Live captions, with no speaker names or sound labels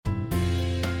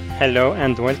Hello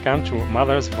and welcome to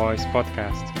Mother's Voice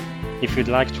podcast. If you'd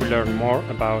like to learn more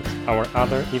about our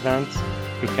other events,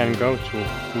 you can go to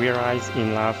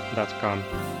weriseinlove.com.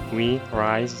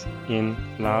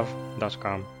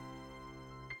 weriseinlove.com.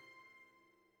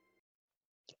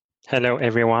 Hello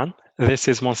everyone, this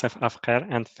is Monsef Afker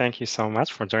and thank you so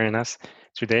much for joining us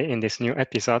today in this new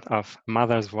episode of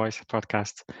Mother's Voice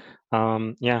podcast.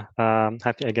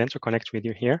 Happy again to connect with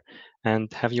you here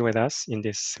and have you with us in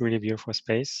this really beautiful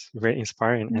space, very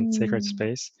inspiring and sacred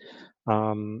space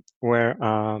where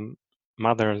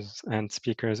mothers and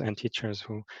speakers and teachers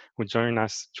who join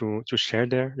us to share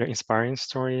their inspiring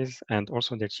stories and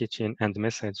also their teaching and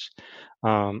message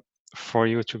for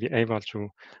you to be able to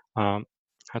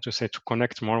to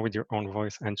connect more with your own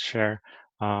voice and share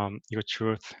your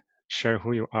truth, share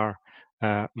who you are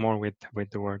more with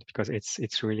the world, because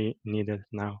it's really needed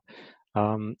now.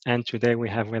 And today we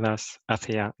have with us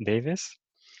Athea Davis,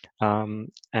 and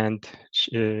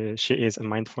she is a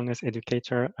mindfulness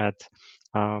educator at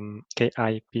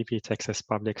KIPP Texas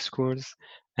Public Schools,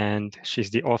 and she's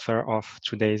the author of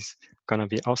today's Gonna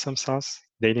Be Awesome Sauce,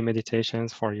 Daily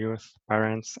Meditations for Youth,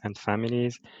 Parents, and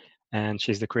Families, and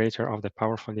she's the creator of the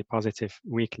Powerfully Positive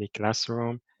Weekly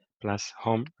Classroom plus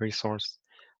Home Resource,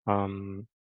 and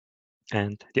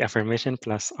the Affirmation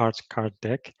plus Art Card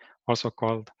Deck, also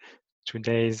called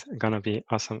Today's Gonna Be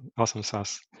Awesome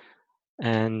Sauce.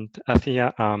 And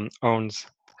Athea owns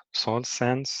Soul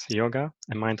Sense Yoga,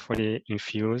 a mindfully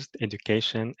infused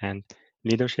education and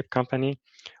leadership company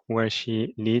where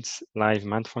she leads live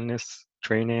mindfulness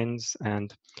trainings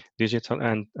and she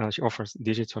offers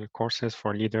digital courses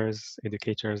for leaders,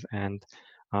 educators, and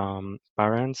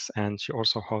parents. And she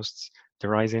also hosts the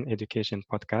Rising Education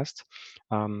podcast,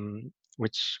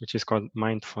 which is called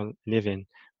Mindful Living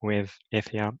with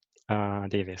Athea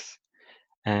Davis.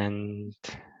 And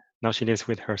now she lives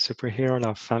with her superhero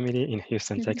love family in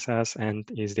Houston, Texas, and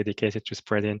is dedicated to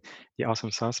spreading the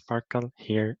awesome sauce sparkle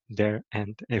here, there,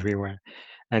 and everywhere.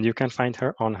 And you can find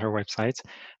her on her website,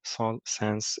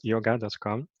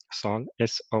 soulsenseyoga.com. Soul,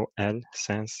 S-O-L,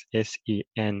 sense,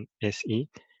 S-E-N-S-E,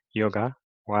 yoga,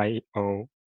 Y-O-G-A.com.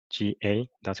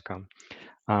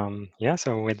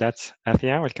 So with that,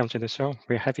 Athea, welcome to the show.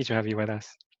 We're happy to have you with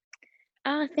us.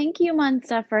 Thank you,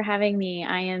 Mansa, for having me.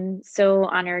 I am so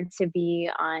honored to be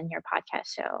on your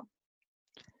podcast show.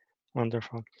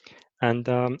 Wonderful. And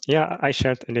I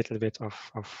shared a little bit of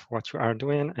what you are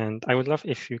doing, and I would love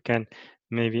if you can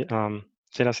maybe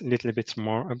tell us a little bit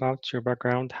more about your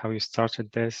background, how you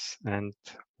started this, and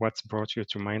what's brought you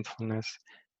to mindfulness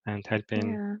and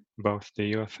helping Yeah. both the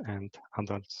youth and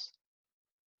adults.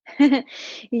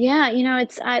 Yeah,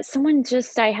 it's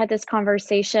I had this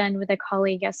conversation with a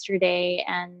colleague yesterday,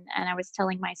 and I was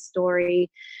telling my story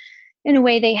in a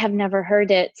way they have never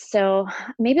heard it. So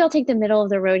maybe I'll take the middle of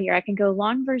the road here. I can go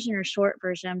long version or short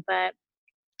version, but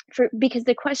for because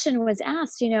the question was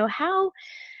asked, how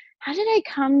did I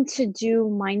come to do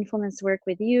mindfulness work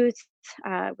with youth,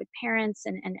 with parents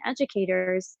and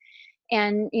educators?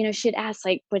 And she had asked,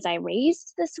 like, was I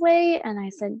raised this way? And I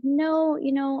said, no.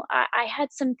 I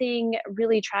had something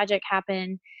really tragic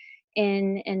happen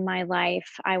in my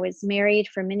life. I was married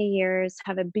for many years,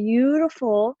 have a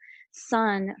beautiful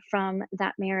son from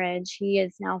that marriage. He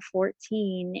is now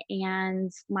 14,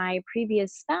 and my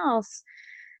previous spouse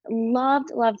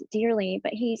loved dearly,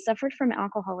 but he suffered from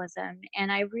alcoholism.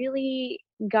 And I really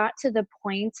got to the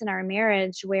point in our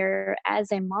marriage where,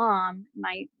 as a mom,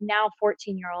 my now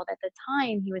 14-year-old, at the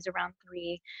time he was around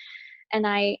 3, and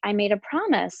I made a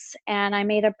promise, and I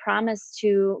made a promise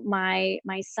to my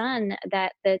son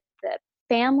that the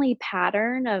family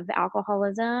pattern of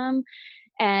alcoholism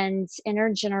and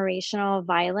intergenerational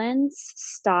violence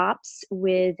stops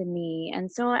with me.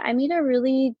 And so I made a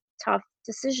really tough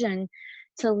decision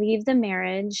to leave the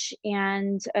marriage.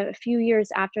 And a few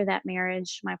years after that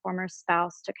marriage, my former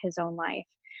spouse took his own life.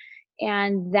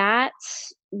 And that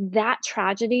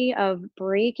tragedy of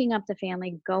breaking up the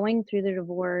family, going through the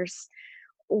divorce,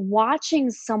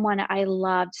 watching someone I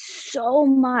loved so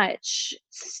much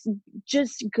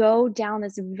just go down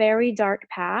this very dark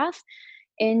path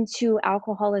into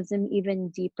alcoholism even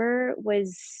deeper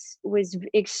was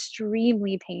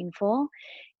extremely painful.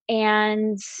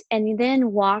 And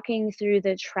then walking through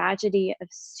the tragedy of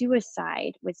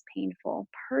suicide was painful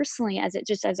personally, as a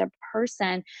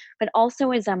person, but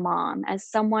also as a mom, as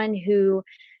someone who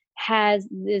has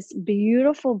this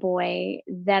beautiful boy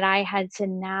that I had to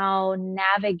now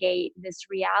navigate this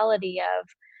reality of,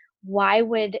 why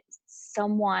would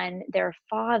someone, their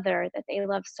father that they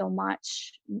love so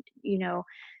much, you know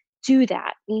do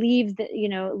that, leave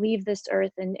leave this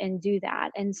earth and do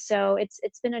that. And so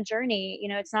it's been a journey.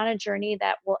 It's not a journey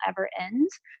that will ever end.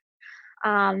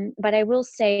 But I will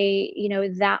say,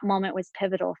 that moment was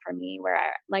pivotal for me, where,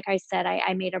 like I said,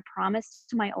 I made a promise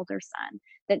to my older son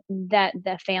that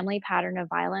the family pattern of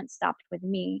violence stopped with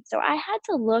me. So I had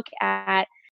to look at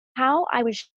how I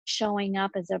was showing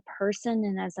up as a person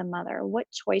and as a mother, what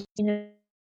choice,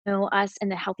 us in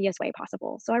the healthiest way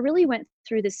possible. So I really went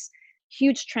through this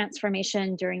huge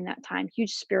transformation during that time,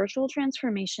 huge spiritual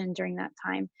transformation during that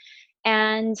time.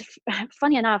 And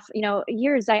funny enough,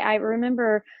 years I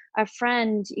remember a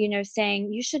friend,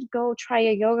 saying, "You should go try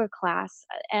a yoga class."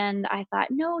 And I thought,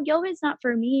 no, yoga is not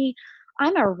for me.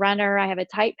 I'm a runner. I have a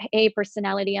type A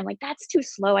personality. I'm like, that's too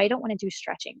slow. I don't want to do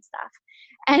stretching stuff.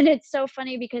 And it's so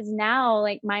funny because now,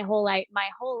 like, my whole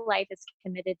life is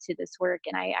committed to this work.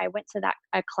 And I went to that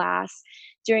a class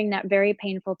during that very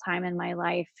painful time in my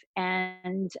life.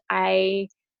 And I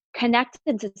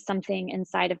connected to something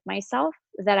inside of myself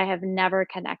that I have never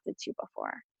connected to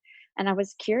before. And I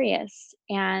was curious,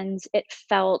 and it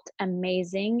felt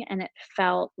amazing, and it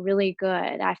felt really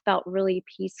good. I felt really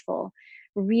peaceful,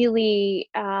 really,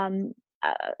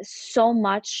 so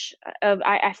much of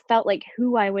I felt like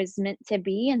who I was meant to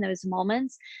be in those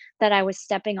moments that I was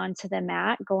stepping onto the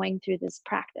mat going through this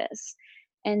practice.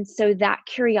 And so that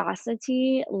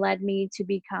curiosity led me to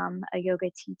become a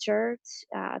yoga teacher,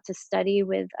 to study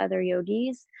with other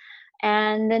yogis.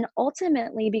 And then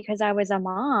ultimately, because I was a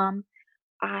mom,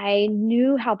 I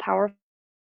knew how powerful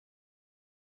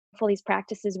these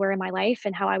practices were in my life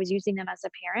and how I was using them as a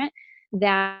parent,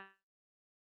 that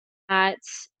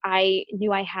I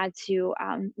knew I had to,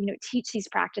 teach these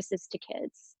practices to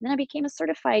kids. Then I became a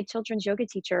certified children's yoga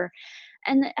teacher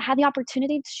and had the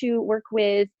opportunity to work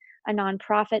with a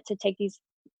nonprofit to take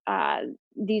uh,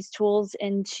 these tools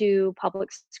into public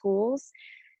schools.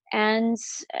 And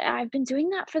I've been doing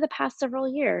that for the past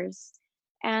several years.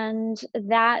 And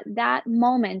that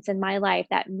moment in my life,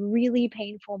 that really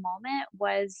painful moment,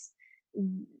 was,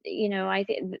 I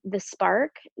think the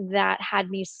spark that had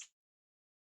me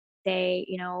say,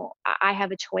 I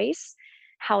have a choice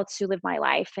how to live my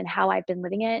life, and how I've been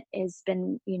living it has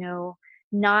been,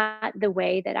 not the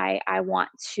way that I want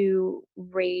to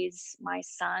raise my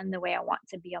son, the way I want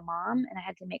to be a mom. And I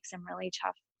had to make some really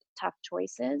tough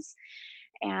choices.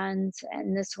 And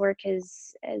this work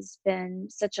has been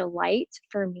such a light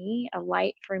for me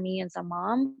as a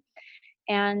mom,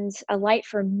 and a light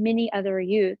for many other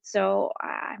youth. So,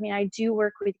 I mean, I do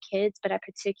work with kids, but I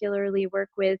particularly work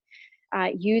with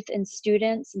youth and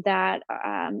students that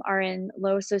are in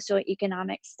low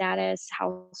socioeconomic status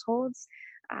households.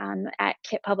 At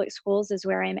Kit Public Schools is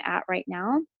where I'm at right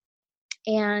now.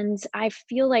 And I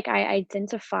feel like I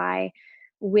identify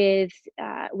with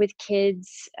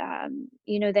kids,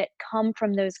 that come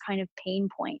from those kind of pain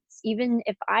points. Even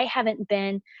if I haven't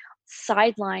been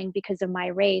sidelined because of my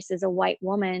race as a white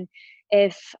woman,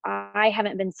 if I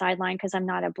haven't been sidelined because I'm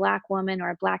not a black woman or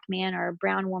a black man or a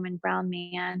brown woman, brown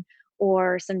man,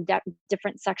 or some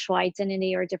different sexual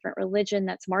identity or different religion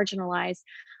that's marginalized,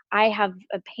 I have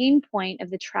a pain point of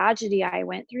the tragedy I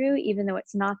went through, even though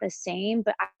it's not the same,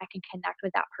 but I can connect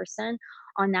with that person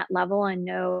on that level and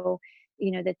know,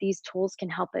 that these tools can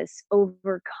help us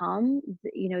overcome,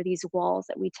 these walls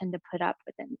that we tend to put up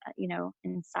within,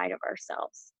 inside of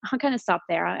ourselves. I'll kind of stop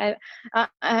there.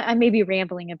 I may be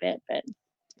rambling a bit, but.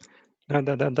 No,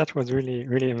 that was really,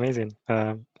 really amazing.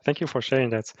 Thank you for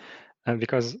sharing that.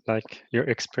 Because like your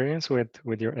experience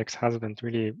with your ex-husband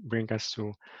really bring us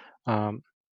to um,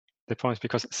 the point,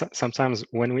 because sometimes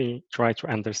when we try to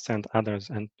understand others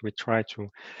and we try to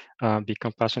be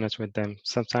compassionate with them,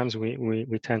 sometimes we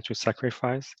tend to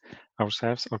sacrifice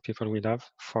ourselves or people we love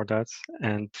for that,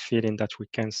 and feeling that we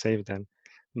can save them.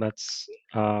 But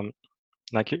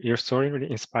like your story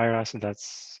really inspire us that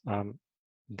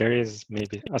there is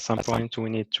maybe at some point we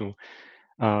need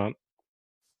uh,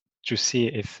 to see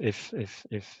if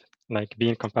like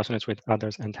being compassionate with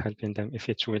others and helping them, if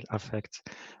it will affect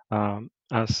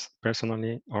us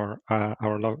personally or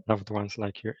our loved ones,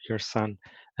 like your son,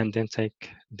 and then take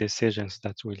decisions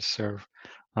that will serve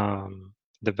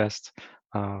the best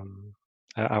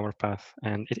our path.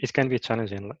 And it can be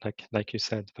challenging, like you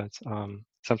said, but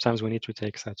sometimes we need to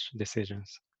take such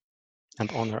decisions and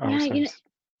honor Yeah, ourselves.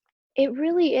 it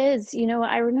really is.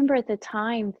 I remember at the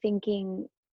time thinking,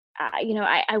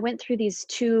 I went through these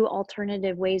two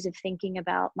alternative ways of thinking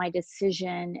about my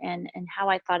decision and how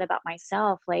I thought about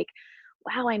myself. Like,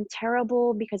 wow, I'm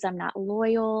terrible because I'm not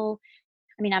loyal.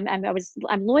 I mean,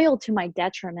 I'm loyal to my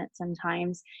detriment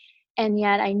sometimes, and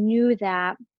yet I knew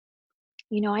that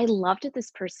I loved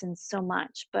this person so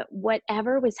much, but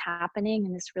whatever was happening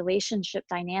in this relationship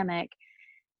dynamic,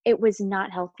 it was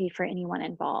not healthy for anyone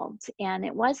involved. And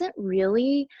it wasn't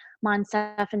really,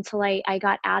 Monsef, until I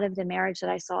got out of the marriage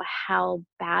that I saw how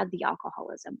bad the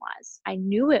alcoholism was. I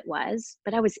knew it was,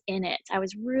 but I was in it. I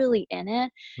was really in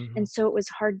it. Hmm. And so it was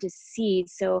hard to see.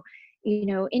 So,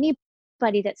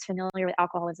 anybody that's familiar with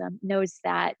alcoholism knows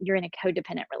that you're in a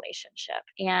codependent relationship.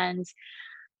 And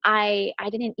I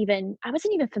wasn't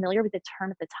even familiar with the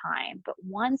term at the time, but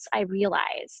once I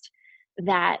realized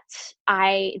that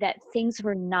that things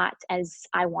were not as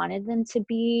I wanted them to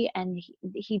be, and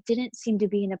he didn't seem to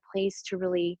be in a place to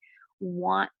really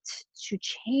want to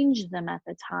change them at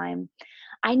the time,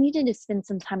 I needed to spend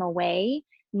some time away,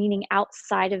 meaning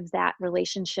outside of that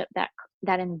relationship, that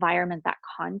environment, that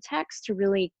context, to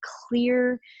really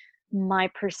clear my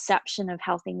perception of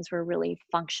how things were really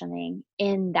functioning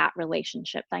in that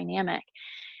relationship dynamic.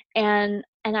 And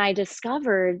I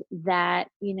discovered that,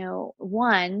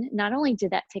 one, not only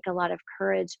did that take a lot of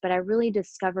courage, but I really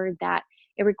discovered that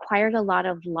it required a lot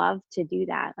of love to do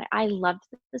that. Like, I loved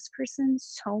this person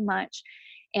so much.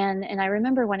 And I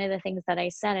remember one of the things that I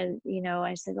said is,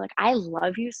 I said, like, I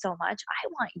love you so much. I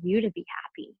want you to be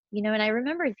happy. And I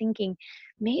remember thinking,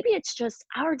 maybe it's just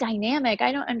our dynamic.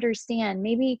 I don't understand.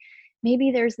 Maybe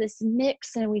there's this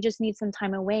mix and we just need some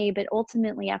time away. But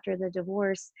ultimately, after the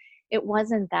divorce, it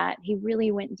wasn't that. He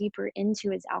really went deeper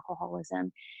into his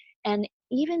alcoholism. And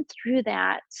even through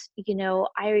that,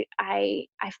 I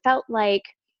felt like,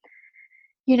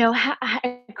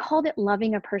 I called it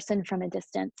loving a person from a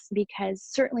distance, because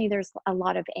certainly there's a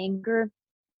lot of anger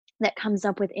that comes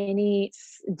up with any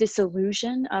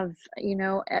disillusion of,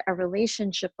 a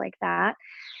relationship like that.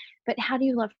 But how do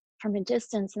you love from a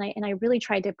distance? And I really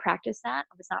tried to practice that.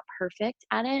 I was not perfect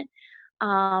at it.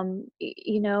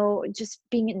 Just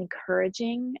being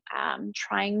encouraging,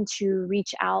 trying to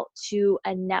reach out to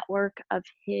a network of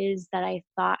his that I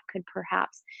thought could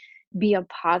perhaps be a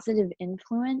positive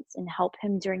influence and help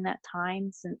him during that time,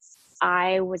 since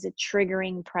I was a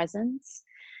triggering presence,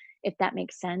 if that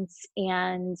makes sense.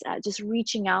 And just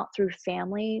reaching out through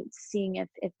family, seeing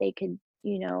if they could,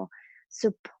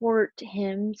 support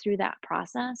him through that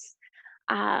process.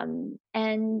 And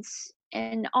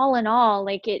all in all,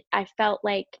 like, I felt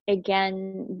like,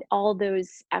 again, all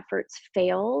those efforts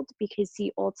failed because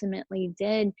he ultimately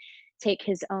did take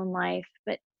his own life.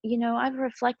 But I've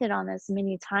reflected on this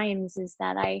many times, is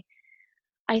that I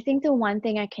think the one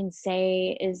thing I can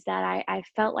say is that I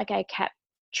felt like I kept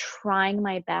trying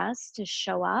my best to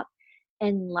show up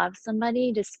and love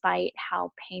somebody despite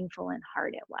how painful and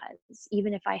hard it was,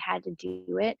 even if I had to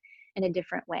do it in a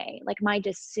different way. Like, my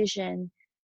decision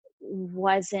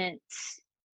wasn't,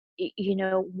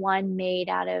 one made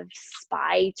out of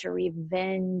spite or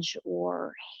revenge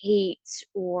or hate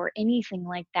or anything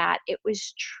like that. It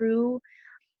was true,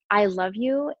 I love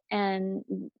you, and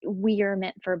we are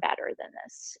meant for better than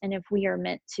this. And if we are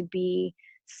meant to be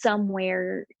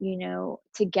somewhere,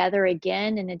 together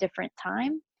again in a different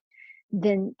time,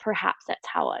 then perhaps that's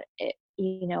how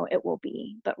it will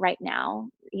be. But right now,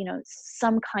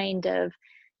 some kind of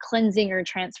cleansing or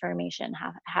transformation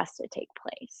has to take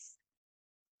place.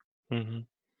 Hmm.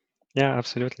 Yeah,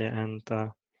 absolutely. And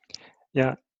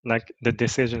yeah, like the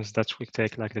decisions that we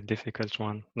take, like the difficult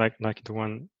one, like the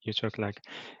one you took, like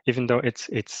even though it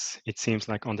seems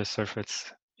like on the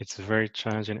surface it's very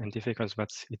challenging and difficult, but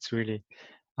it's really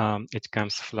it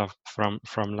comes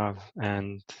from love.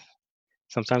 And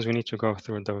sometimes we need to go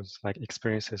through those like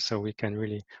experiences so we can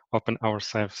really open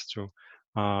ourselves to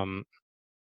um,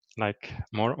 like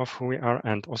more of who we are,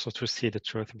 and also to see the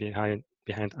truth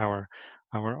behind our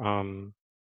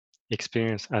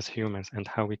experience as humans and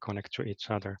how we connect to each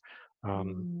other.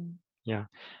 Um, Mm, yeah,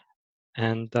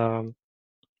 and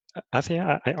I think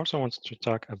I also wanted to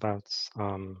talk about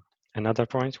another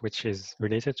point which is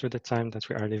related to the time that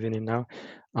we are living in now,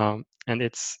 and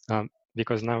it's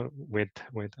because now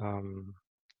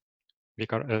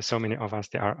because so many of us,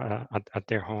 they are at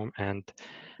their home, and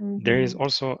there is mhm.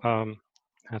 also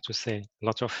how to say,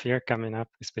 lots of fear coming up,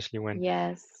 especially when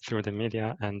Yes. through the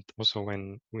media, and also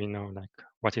when we know like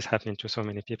what is happening to so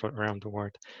many people around the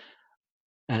world.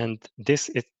 And this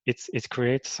it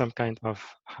creates some kind of,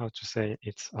 how to say,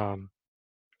 it's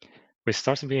we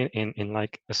start being in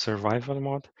like a survival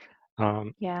mode,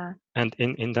 Yeah. and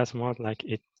in that mode, like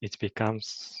it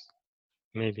becomes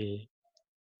maybe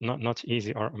not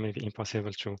easy, or maybe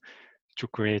impossible to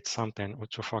create something or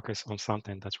to focus on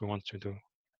something that we want to do.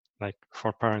 Like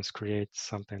for parents, create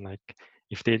something like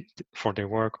if they for their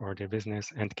work or their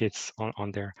business, and kids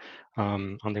on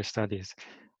their studies.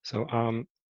 So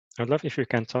I'd love if you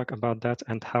can talk about that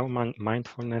and how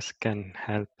mindfulness can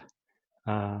help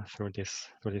through this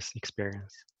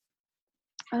experience.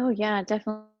 Oh yeah,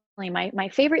 definitely. My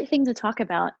favorite thing to talk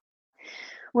about.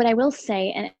 What I will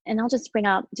say, and I'll just bring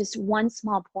up just one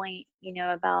small point,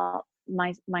 about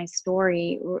my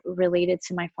story related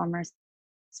to my former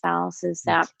spouse is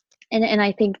that, Yes. and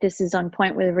I think this is on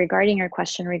point with regarding your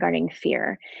question regarding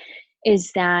fear,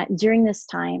 is that during this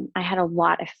time I had a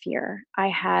lot of fear. I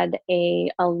had a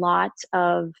lot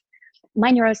of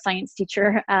my neuroscience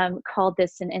teacher called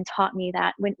this and taught me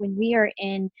that when we are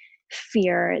in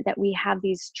fear, that we have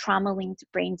these trauma linked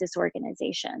brain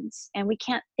disorganizations and we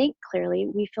can't think clearly.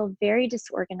 We feel very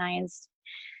disorganized.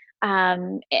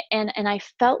 And I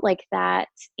felt like that.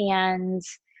 And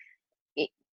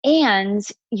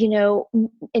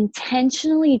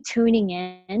intentionally tuning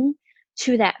in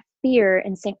to that fear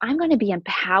and saying, I'm going to be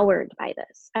empowered by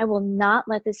this. I will not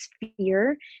let this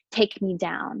fear take me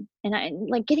down. And I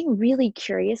like getting really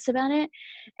curious about it.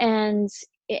 And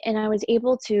and I was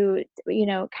able to,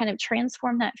 kind of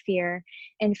transform that fear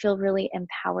and feel really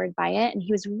empowered by it. And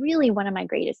he was really one of my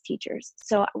greatest teachers.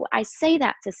 So I say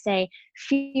that to say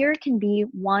fear can be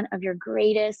one of your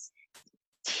greatest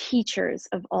teachers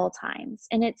of all times,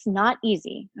 and it's not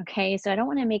easy. Okay, so I don't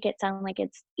want to make it sound like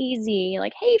it's easy,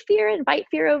 like, hey, fear, invite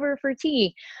fear over for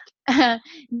tea.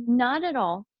 Not at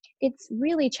all. It's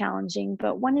really challenging,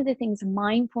 but one of the things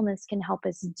mindfulness can help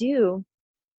us do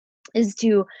is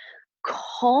to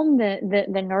calm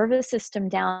the nervous system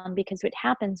down, because what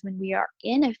happens when we are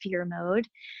in a fear mode,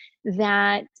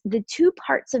 that the two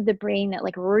parts of the brain that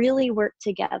like really work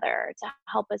together to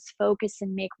help us focus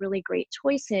and make really great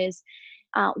choices,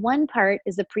 one part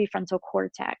is the prefrontal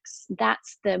cortex.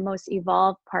 That's the most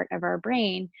evolved part of our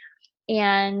brain.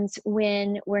 And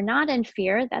when we're not in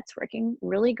fear, that's working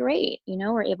really great.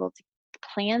 We're able to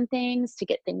plan things, to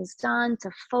get things done,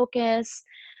 to focus,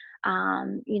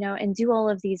 and do all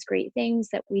of these great things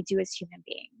that we do as human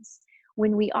beings.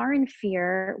 When we are in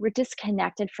fear, we're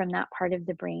disconnected from that part of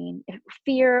the brain. If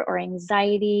fear or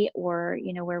anxiety, or,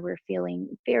 where we're feeling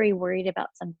very worried about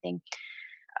something,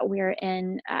 we're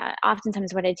in,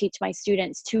 oftentimes what I teach my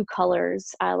students, two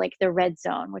colors, like the red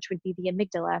zone, which would be the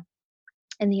amygdala.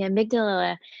 And the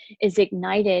amygdala is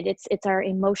ignited. It's our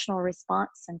emotional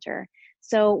response center.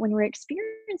 So when we're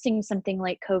experiencing something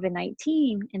like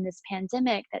COVID-19 in this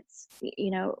pandemic that's,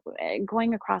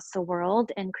 going across the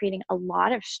world and creating a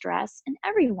lot of stress in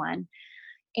everyone,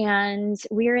 and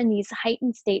we're in these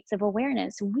heightened states of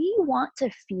awareness, we want to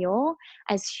feel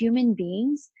as human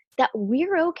beings that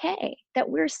we're okay, that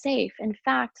we're safe. In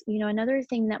fact, another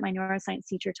thing that my neuroscience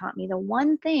teacher taught me, the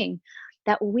one thing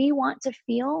that we want to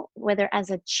feel, whether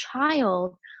as a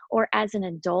child or as an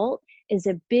adult, is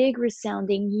a big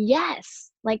resounding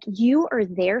yes, like you are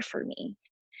there for me.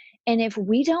 And if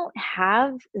we don't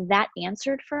have that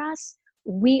answered for us,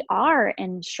 we are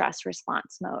in stress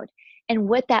response mode. And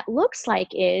what that looks like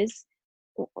is,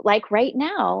 like right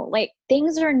now, like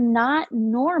things are not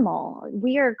normal.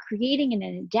 We are creating and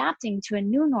adapting to a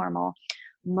new normal.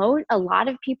 A lot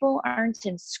of people aren't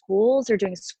in schools. They're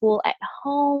doing school at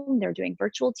home. They're doing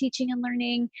virtual teaching and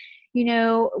learning.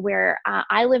 Where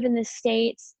I live in the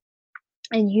States,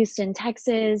 in Houston,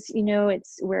 Texas,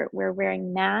 we're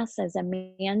wearing masks as a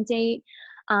mandate,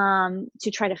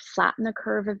 to try to flatten the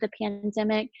curve of the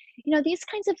pandemic. These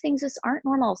kinds of things just aren't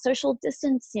normal. Social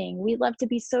distancing. We love to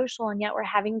be social, and yet we're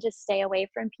having to stay away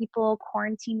from people,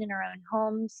 quarantine in our own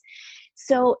homes.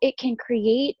 So it can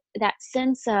create that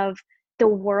sense of the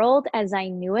world as I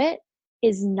knew it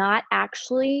is not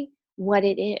actually what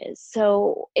it is.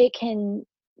 So it can,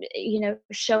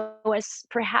 show us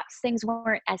perhaps things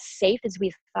weren't as safe as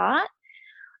we thought.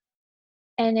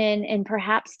 And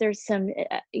perhaps there's some,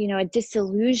 a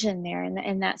disillusion there,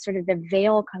 and that sort of the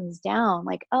veil comes down,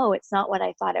 like, oh, it's not what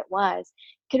I thought it was.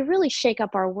 Could really shake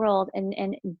up our world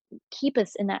and keep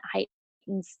us in that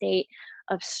heightened state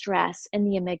of stress in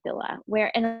the amygdala,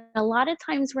 where, and a lot of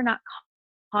times we're not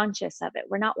conscious of it.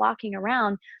 We're not walking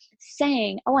around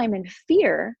saying, oh, I'm in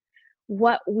fear.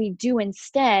 What we do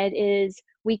instead is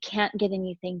we can't get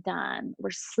anything done.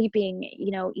 We're sleeping,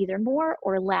 either more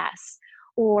or less,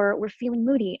 or we're feeling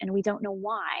moody and we don't know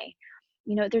why.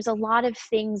 There's a lot of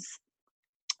things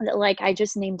that, like I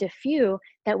just named a few,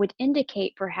 that would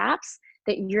indicate perhaps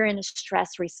that you're in a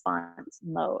stress response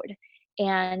mode.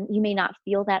 And you may not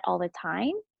feel that all the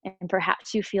time, and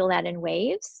perhaps you feel that in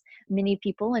waves, many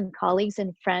people and colleagues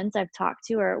and friends I've talked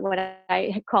to are what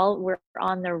I call we're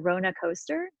on the Rona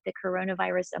coaster, the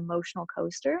coronavirus emotional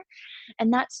coaster.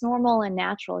 And that's normal and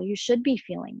natural. You should be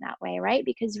feeling that way, right?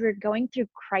 Because we're going through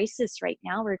crisis right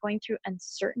now. We're going through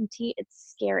uncertainty.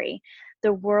 It's scary.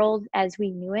 The world as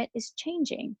we knew it is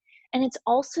changing. And it's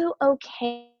also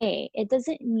okay. It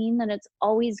doesn't mean that it's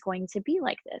always going to be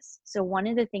like this. So, one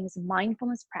of the things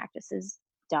mindfulness practices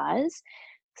does,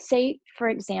 say, for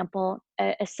example,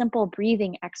 a simple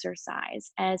breathing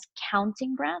exercise as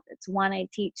counting breath. It's one I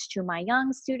teach to my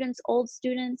young students, old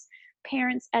students,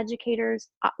 parents, educators.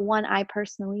 One I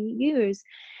personally use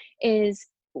is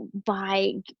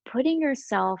by putting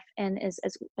yourself in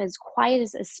as quiet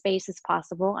as a space as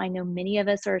possible. I know many of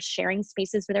us are sharing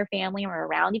spaces with our family or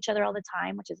around each other all the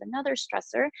time, which is another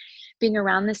stressor. Being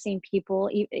around the same people,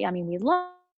 I mean, we love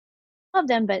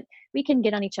them, but we can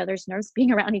get on each other's nerves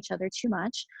being around each other too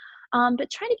much. But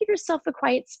try to give yourself a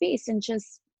quiet space and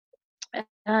just,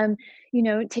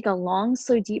 take a long,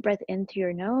 slow, deep breath in through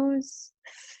your nose.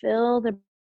 Feel the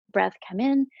breath come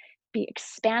in, be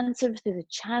expansive through the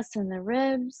chest and the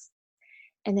ribs,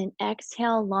 and then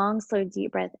exhale, long, slow,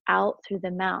 deep breath out through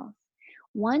the mouth.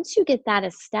 Once you get that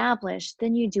established,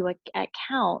 then you do a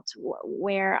count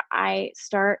where I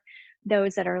start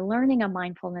those that are learning a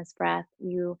mindfulness breath.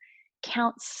 You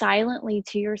count silently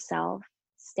to yourself,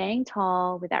 staying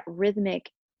tall with that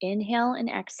rhythmic inhale and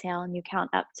exhale, and you count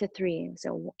up to 3.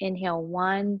 So inhale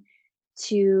 1,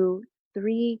 2,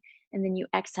 3, and then you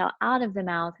exhale out of the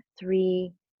mouth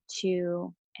 3,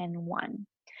 2, and 1.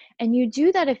 And you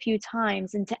do that a few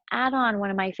times. And to add on, one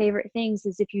of my favorite things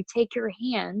is if you take your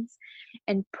hands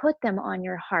and put them on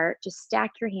your heart, just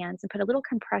stack your hands and put a little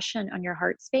compression on your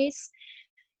heart space.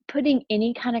 Putting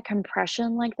any kind of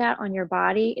compression like that on your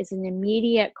body is an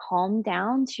immediate calm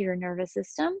down to your nervous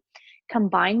system.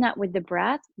 Combine that with the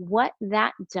breath. What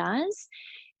that does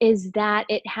is that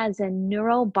it has a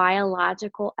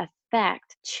neurobiological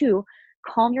effect to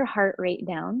calm your heart rate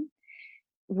down.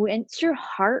 Once your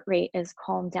heart rate is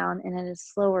calmed down and at a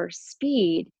slower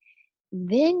speed,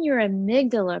 then your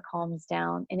amygdala calms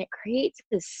down and it creates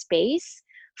this space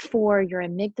for your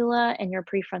amygdala and your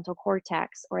prefrontal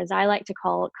cortex, or as I like to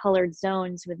call it, colored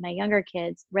zones with my younger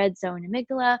kids: red zone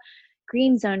amygdala,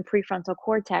 green zone prefrontal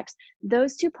cortex.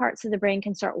 Those two parts of the brain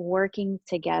can start working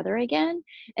together again,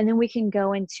 and then we can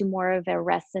go into more of a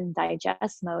rest and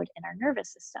digest mode in our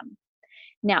nervous system.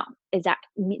 Now,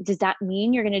 does that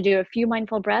mean you're going to do a few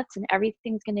mindful breaths and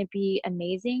everything's going to be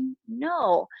amazing?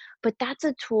 No, but that's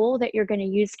a tool that you're going to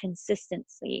use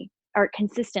consistently,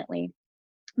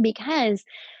 because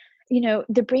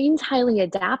the brain's highly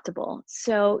adaptable.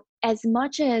 So as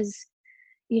much as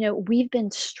we've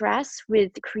been stressed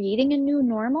with creating a new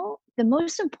normal, the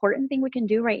most important thing we can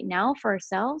do right now for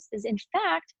ourselves is, in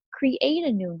fact, create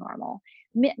a new normal.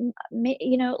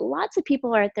 Lots of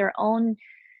people are at their own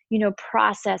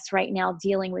process right now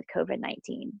dealing with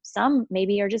COVID-19. Some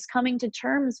maybe are just coming to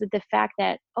terms with the fact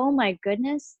that, oh my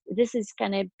goodness, this is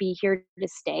going to be here to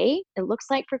stay. It looks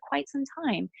like for quite some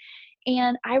time.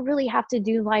 And I really have to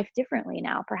do life differently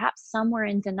now. Perhaps some were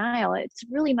in denial. It's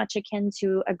really much akin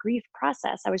to a grief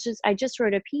process. I just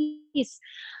wrote a piece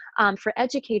for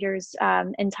educators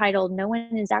entitled "No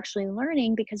One Is Actually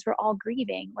Learning Because We're All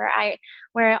Grieving," where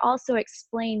I also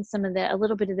explain a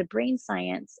little bit of the brain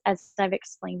science as I've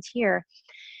explained here.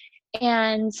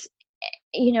 And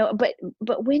but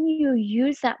when you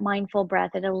use that mindful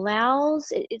breath,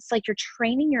 it's like you're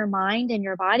training your mind and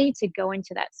your body to go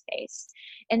into that space.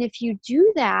 And if you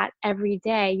do that every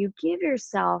day, you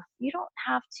don't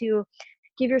have to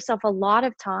give yourself a lot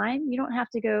of time. You don't have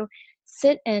to go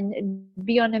sit and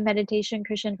be on a meditation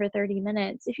cushion for 30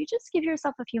 minutes. If you just give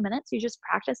yourself a few minutes, you just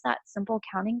practice that simple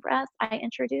counting breath I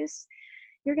introduced,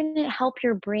 you're going to help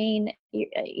your brain,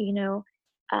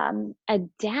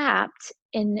 adapt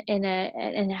in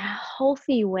a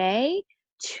healthy way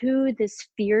to this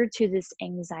fear, to this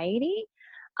anxiety,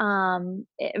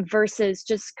 versus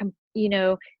just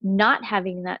not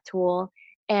having that tool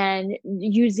and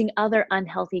using other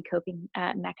unhealthy coping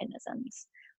mechanisms,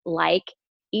 like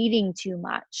eating too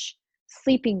much,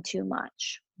 sleeping too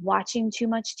much, watching too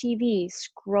much TV,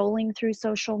 scrolling through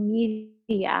social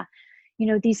media.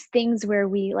 These things where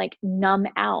we like numb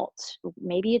out.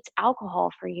 Maybe it's alcohol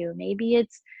for you. Maybe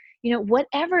it's,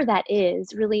 whatever that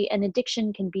is. Really, an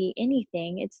addiction can be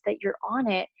anything. It's that you're on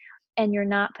it and you're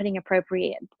not putting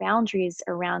appropriate boundaries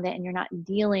around it, and you're not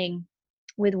dealing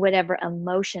with whatever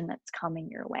emotion that's coming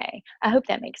your way. I hope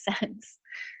that makes sense.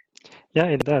 Yeah,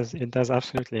 it does. It does,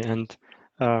 absolutely. And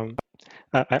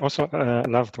I also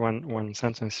loved one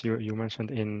sentence you mentioned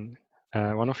in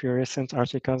one of your recent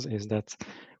articles, is that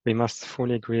we must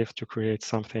fully grieve to create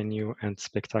something new and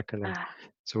spectacular. Ah,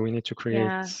 So we need to create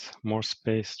yeah. more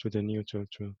space to the new to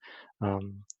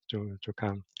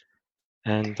come.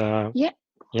 And Yeah.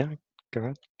 yeah, go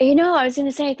ahead. I was going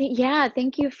to say, I think, yeah,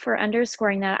 thank you for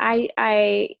underscoring that.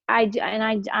 I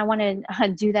want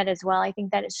to do that as well. I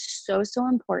think that is so, so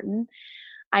important.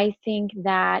 I think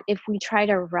that if we try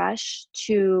to rush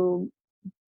to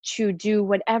do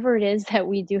whatever it is that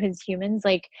we do as humans,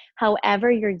 like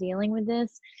however you're dealing with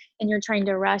this, and you're trying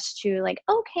to rush to like,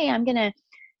 okay, I'm going to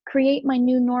create my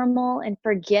new normal and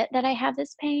forget that I have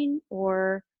this pain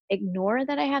or ignore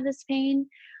that I have this pain.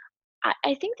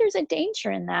 I think there's a danger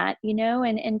in that,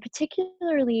 and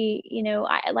particularly,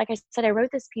 like I said, I wrote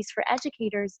this piece for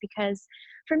educators because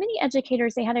for many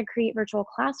educators, they had to create virtual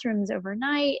classrooms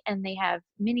overnight, and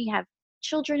many have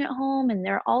children at home, and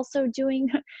they're also doing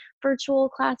virtual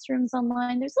classrooms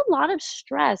online. There's a lot of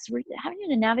stress. We're having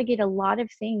to navigate a lot of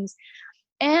things,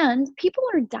 and people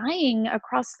are dying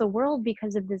across the world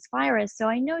because of this virus. So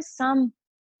I know some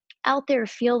out there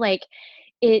feel like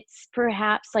it's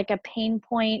perhaps like a pain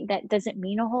point that doesn't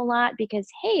mean a whole lot because,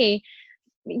 hey,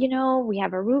 we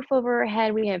have a roof over our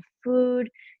head, we have food,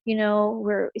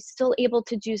 we're still able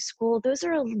to do school. Those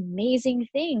are amazing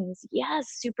things.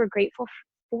 Yes, super grateful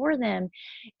for them.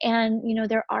 And,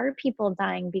 there are people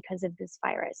dying because of this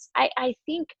virus. I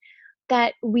think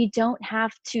that we don't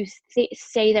have to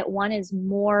say that one is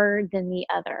more than the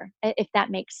other, if that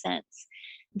makes sense.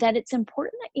 That it's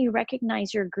important that you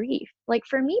recognize your grief. Like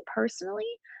for me personally,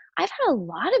 I've had a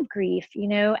lot of grief,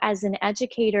 as an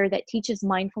educator that teaches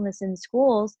mindfulness in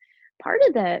schools. Part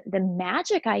of the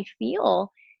magic I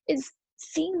feel is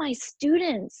seeing my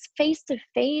students face to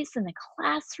face in the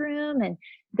classroom and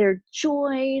their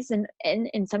joys and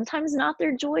sometimes not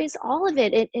their joys, all of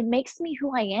it. It makes me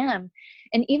who I am.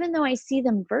 And even though I see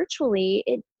them virtually,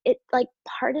 it like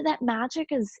part of that magic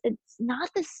is it's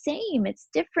not the same. It's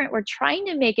different. We're trying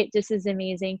to make it just as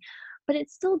amazing, but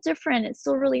it's still different. It's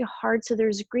still really hard. So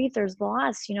there's grief, there's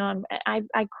loss.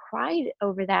 I cried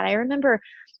over that. I remember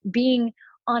being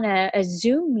on a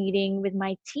Zoom meeting with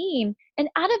my team, and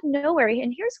out of nowhere,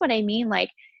 and here's what I mean,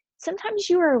 like sometimes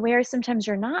you are aware, sometimes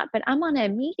you're not, but I'm on a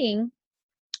meeting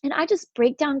and I just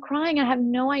break down crying. I have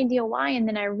no idea why. And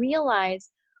then I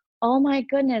realize, oh my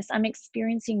goodness, I'm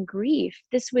experiencing grief.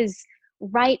 This was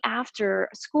right after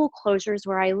school closures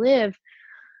where I live,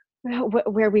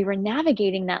 where we were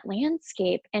navigating that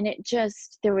landscape. And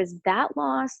there was that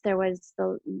loss. There was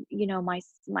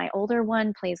my older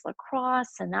one plays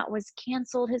lacrosse, and that was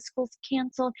canceled. His school's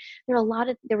canceled. There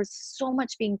was so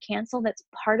much being canceled. That's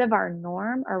part of our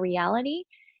norm, our reality.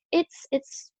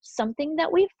 It's something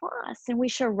that we've lost, and we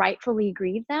should rightfully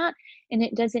grieve that. And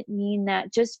it doesn't mean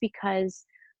that just because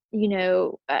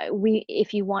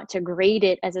if you want to grade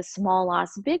it as a small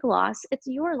loss, big loss, it's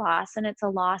your loss, and it's a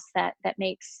loss that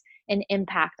makes an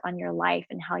impact on your life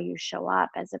and how you show up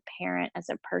as a parent, as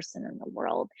a person in the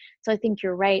world. So I think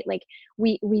you're right. Like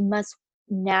we must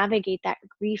navigate that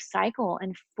grief cycle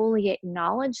and fully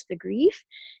acknowledge the grief.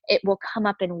 It will come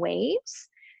up in waves.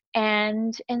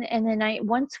 And then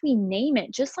once we name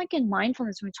it, just like in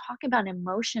mindfulness, when we talk about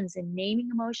emotions and naming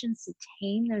emotions to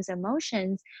tame those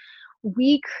emotions,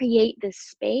 we create the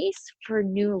space for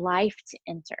new life to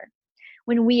enter.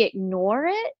 When we ignore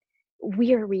it,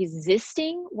 we are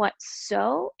resisting what's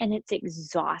so, and it's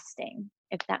exhausting,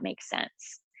 if that makes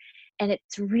sense. And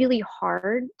it's really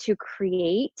hard to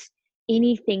create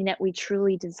anything that we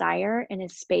truly desire in a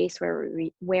space where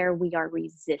we are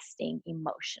resisting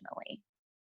emotionally.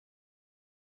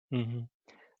 Hmm.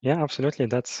 Yeah, absolutely.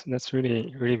 That's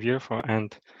really really beautiful,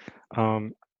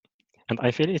 um, and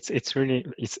I feel it's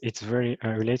very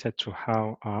related to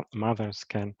how mothers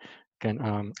can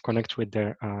connect with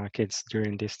their kids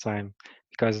during this time,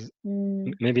 because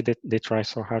Mm, maybe they try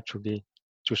so hard to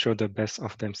show the best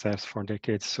of themselves for their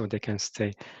kids so they can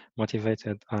stay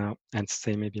motivated and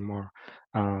stay maybe more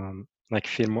like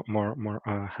feel more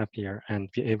happier and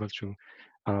be able to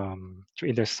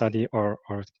either study or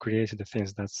create the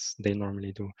things that they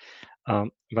normally do.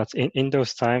 But in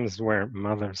those times where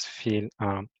mothers feel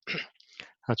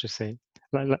how to say,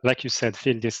 like you said,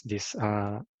 feel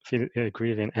feel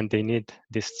grieving, and they need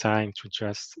this time to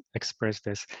just express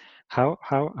this. How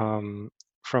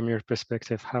from your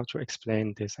perspective, how to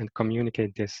explain this and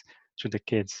communicate this to the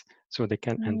kids so they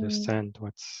can mm. understand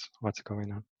what's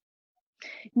going on?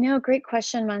 No, great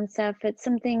question, Mansef. It's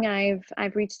something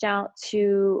I've reached out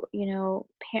to,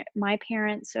 my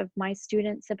parents of my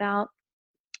students about,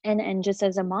 and just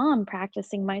as a mom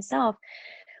practicing myself.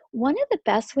 One of the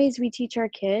best ways we teach our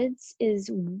kids is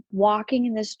walking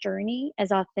in this journey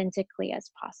as authentically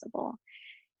as possible.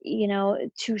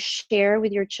 to share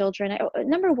with your children.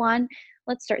 Number one,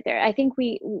 let's start there. I think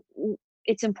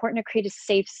it's important to create a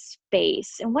safe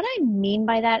space. And what I mean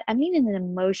by that, I mean in an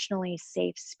emotionally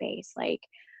safe space. Like,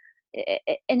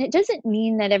 and it doesn't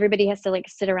mean that everybody has to like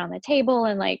sit around the table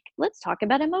and like, let's talk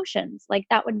about emotions. Like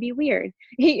that would be weird.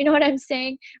 You know what I'm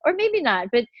saying? Or maybe not,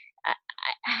 but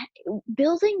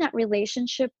building that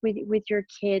relationship with your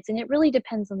kids, and it really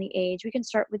depends on the age. We can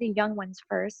start with the young ones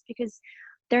first because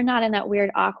they're not in that weird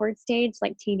awkward stage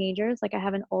like teenagers. Like I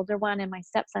have an older one and my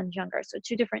stepson's younger, so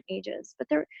two different ages. But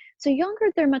they're so younger,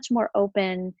 they're much more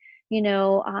open.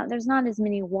 There's not as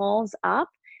many walls up,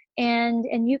 and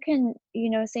you can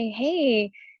say,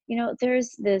 hey,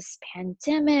 there's this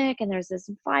pandemic and there's this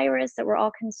virus that we're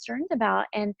all concerned about,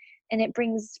 and it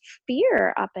brings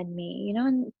fear up in me,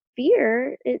 and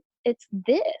fear, it's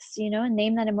this, and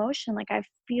name that emotion. Like I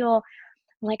feel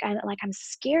like I'm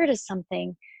scared of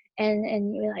something.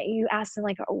 And you ask them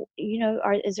like, oh,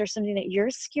 is there something that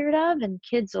you're scared of? And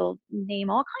kids will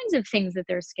name all kinds of things that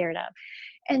they're scared of.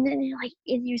 And then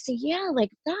and you say, yeah,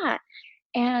 like that.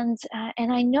 And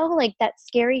I know like that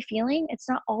scary feeling, it's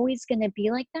not always going to be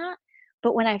like that.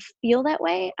 But when I feel that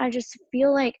way, I just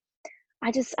feel like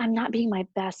I'm not being my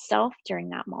best self during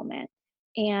that moment.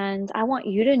 And I want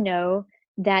you to know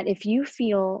that if you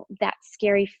feel that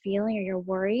scary feeling or you're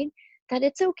worried, that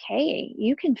it's okay.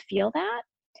 You can feel that.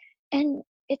 And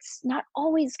it's not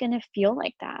always going to feel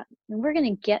like that. And we're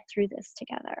going to get through this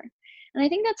together. And I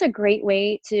think that's a great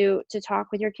way to talk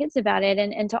with your kids about it,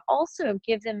 and to also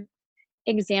give them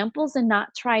examples and not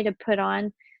try to put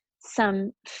on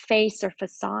some face or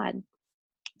facade.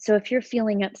 So if you're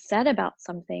feeling upset about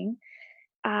something,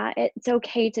 it's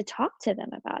okay to talk to them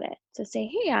about it. To say,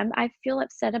 hey, I feel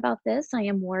upset about this. I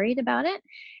am worried about it.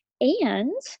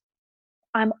 And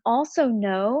I'm also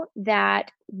know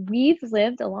that we've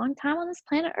lived a long time on this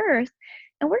planet Earth,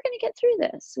 and we're going to get through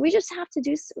this. We just have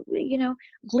to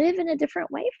live in a different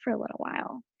way for a little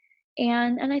while.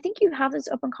 And I think you have those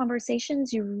open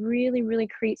conversations, you really, really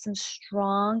create some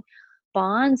strong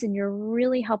bonds, and you're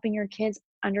really helping your kids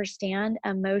understand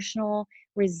emotional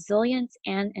resilience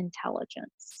and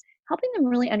intelligence, helping them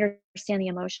really understand the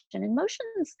emotion.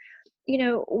 Emotions,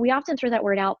 we often throw that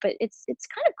word out, but it's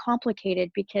kind of complicated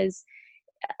because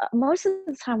most of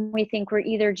the time we think we're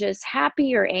either just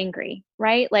happy or angry,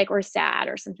 right? Like, or sad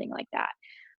or something like that.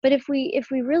 But if we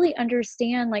really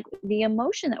understand like the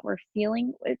emotion that we're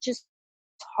feeling, it's just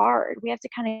hard. We have to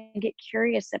kind of get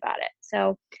curious about it.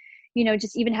 So,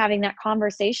 just even having that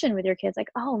conversation with your kids, like,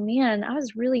 oh man, I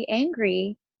was really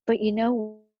angry, but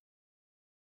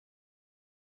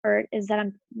or is that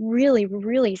I'm really,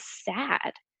 really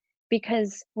sad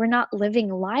because we're not living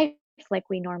life like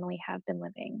we normally have been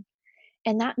living.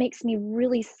 And that makes me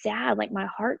really sad, like my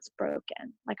heart's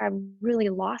broken, like I really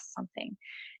lost something.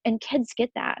 And kids get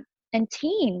that, and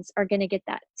teens are going to get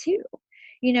that too.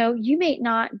 You may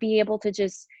not be able to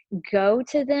just go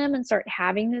to them and start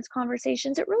having those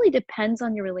conversations. It really depends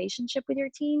on your relationship with your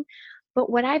teen.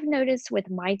 But what I've noticed with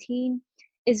my teen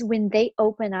is when they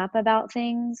open up about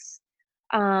things,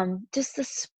 just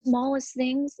the smallest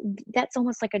things, that's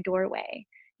almost like a doorway,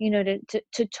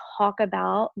 to talk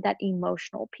about that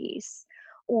emotional piece.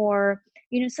 Or,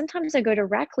 sometimes I go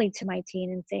directly to my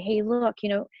teen and say, hey, look,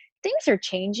 things are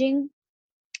changing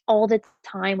all the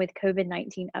time with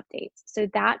COVID-19 updates. So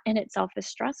that in itself is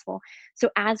stressful. So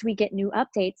as we get new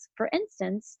updates, for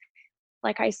instance,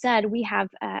 like I said, we have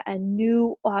a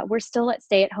new, we're still at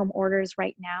stay at home orders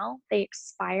right now. They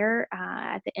expire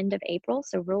at the end of April,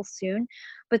 so real soon.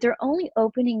 But they're only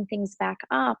opening things back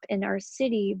up in our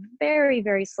city very,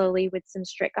 very slowly with some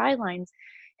strict guidelines.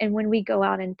 And when we go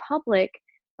out in public,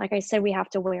 like I said, we have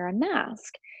to wear a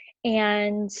mask.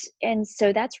 And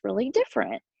so that's really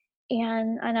different.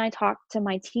 And I talked to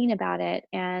my teen about it,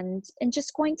 and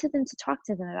just going to them to talk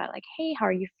to them about, like, hey, how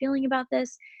are you feeling about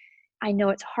this? I know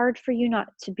it's hard for you not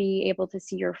to be able to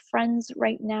see your friends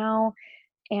right now,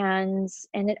 and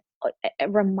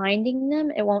reminding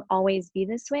them it won't always be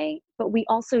this way, but we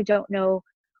also don't know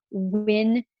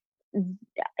when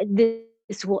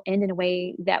this will end in a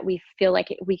way that we feel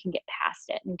like we can get past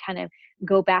it and kind of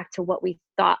go back to what we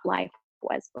thought life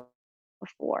was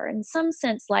before. In some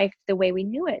sense, life the way we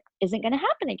knew it isn't going to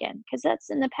happen again, because that's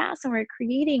in the past, and we're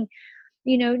creating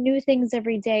new things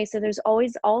every day. So there's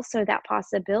always also that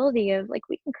possibility of like,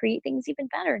 we can create things even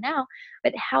better now,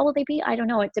 but how will they be? I don't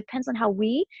know. It depends on how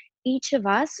each of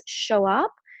us show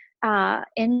up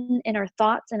in our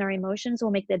thoughts and our emotions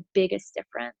will make the biggest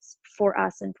difference for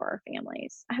us and for our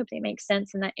families. I hope that makes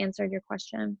sense and that answered your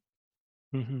question.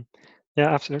 Hmm. Yeah,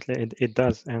 absolutely. It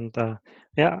does. And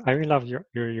yeah, I really love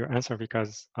your answer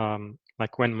because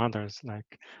like when mothers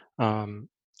like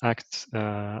act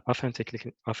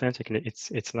authentically,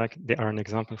 it's like they are an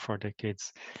example for their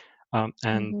kids.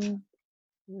 And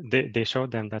Mm-hmm. they show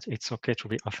them that it's okay to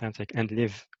be authentic and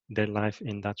live their life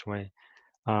in that way.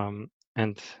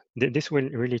 And this will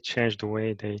really change the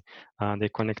way they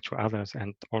connect to others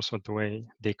and also the way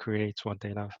they create what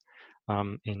they love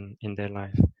in their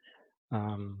life.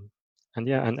 And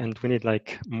yeah, and we need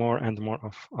like more and more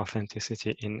of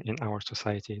authenticity in our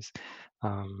societies.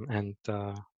 And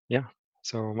yeah,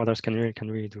 so mothers can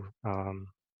really do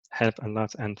help a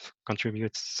lot and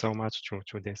contribute so much to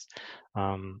this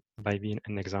by being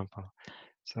an example.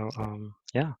 So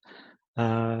yeah,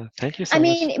 thank you I so much.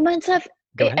 mean, Munsaf,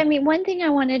 Go ahead. I mean, one thing I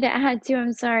wanted to add too,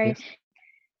 I'm sorry,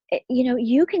 Yes. you know,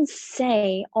 you can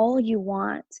say all you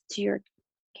want to your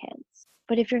kids,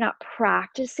 but if you're not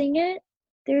practicing it,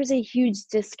 there's a huge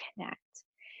disconnect.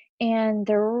 And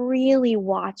they're really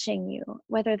watching you,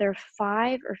 whether they're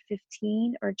 5 or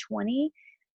 15 or 20,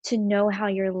 to know how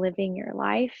you're living your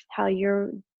life, how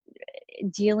you're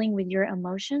dealing with your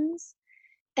emotions.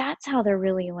 That's how they're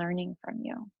really learning from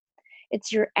you.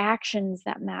 It's your actions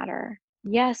that matter.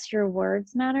 Yes, your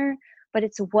words matter, but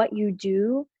it's what you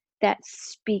do that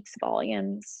speaks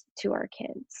volumes to our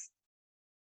kids.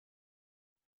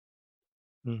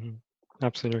 Hmm.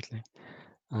 Absolutely.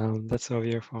 That's so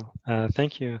beautiful.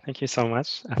 Thank you so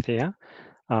much, Athea.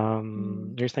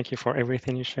 Mm. Really thank you for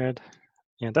everything you shared.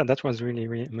 Yeah, that was really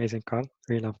amazing call.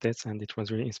 Really loved it, and it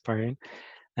was really inspiring.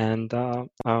 And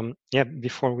yeah,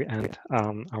 before we end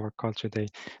our call today,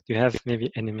 do you have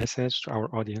maybe any message to our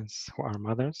audience who are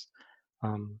mothers?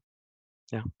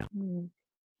 Yeah. Mm.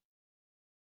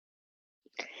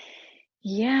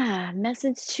 Yeah,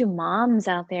 message to moms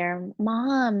out there.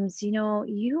 Moms, you know,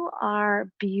 you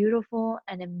are beautiful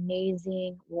and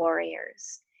amazing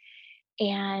warriors.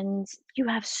 And you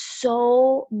have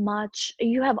so much,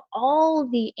 you have all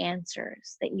the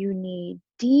answers that you need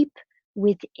deep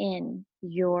within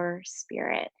your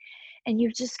spirit. And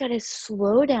you've just got to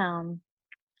slow down,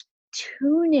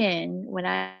 tune in when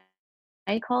I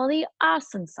call the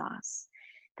awesome sauce,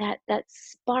 that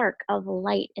spark of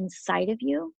light inside of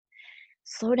you.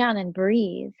 Slow down and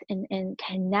breathe and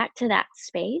connect to that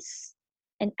space,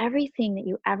 and everything that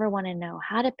you ever want to know,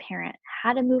 how to parent,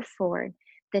 how to move forward,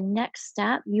 the next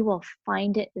step, you will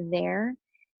find it there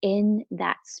in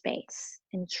that space.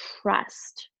 And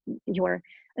trust, you're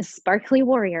a sparkly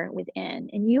warrior within,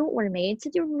 and you were made to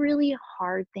do really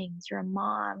hard things. You're a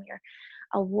mom, you're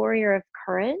a warrior of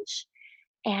courage.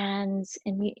 And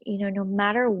you know, no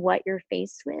matter what you're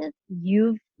faced with,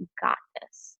 you've got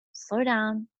this. Slow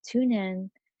down, tune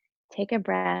in, take a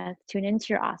breath, tune into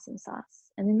your awesome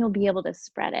sauce, and then you'll be able to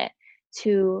spread it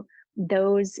to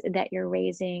those that you're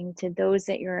raising, to those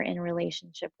that you're in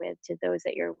relationship with, to those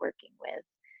that you're working with,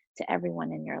 to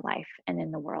everyone in your life and in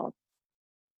the world.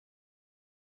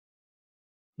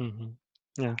 Hmm.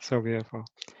 Yeah, so beautiful.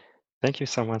 Thank you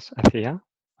so much, Athea.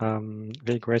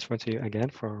 Very grateful to you again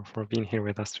for being here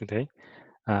with us today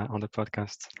on the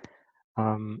podcast.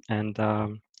 And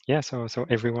yeah, so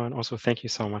everyone, also thank you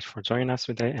so much for joining us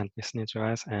today and listening to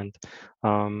us. And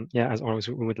yeah, as always,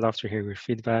 we would love to hear your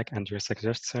feedback and your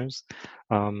suggestions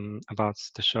about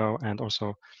the show, and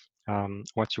also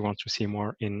what you want to see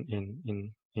more in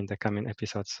the coming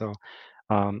episodes. So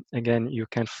again, you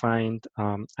can find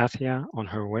Athea on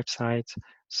her website,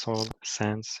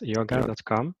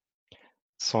 soulsenseyoga.com,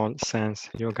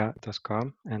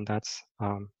 soulsenseyoga.com, and that's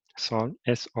soul,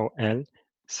 S-O-L,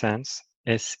 sense,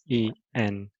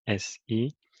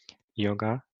 S-E-N-S-E,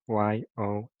 yoga,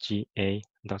 Y-O-G-A.com.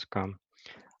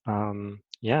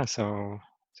 Yeah, so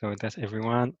that's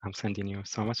everyone. I'm sending you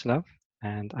so much love,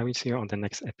 and I will see you on the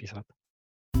next episode.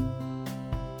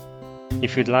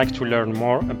 If you'd like to learn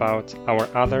more about our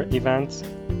other events,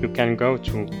 you can go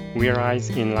to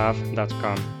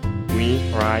weriseinlove.com,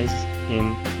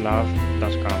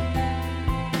 weriseinlove.com.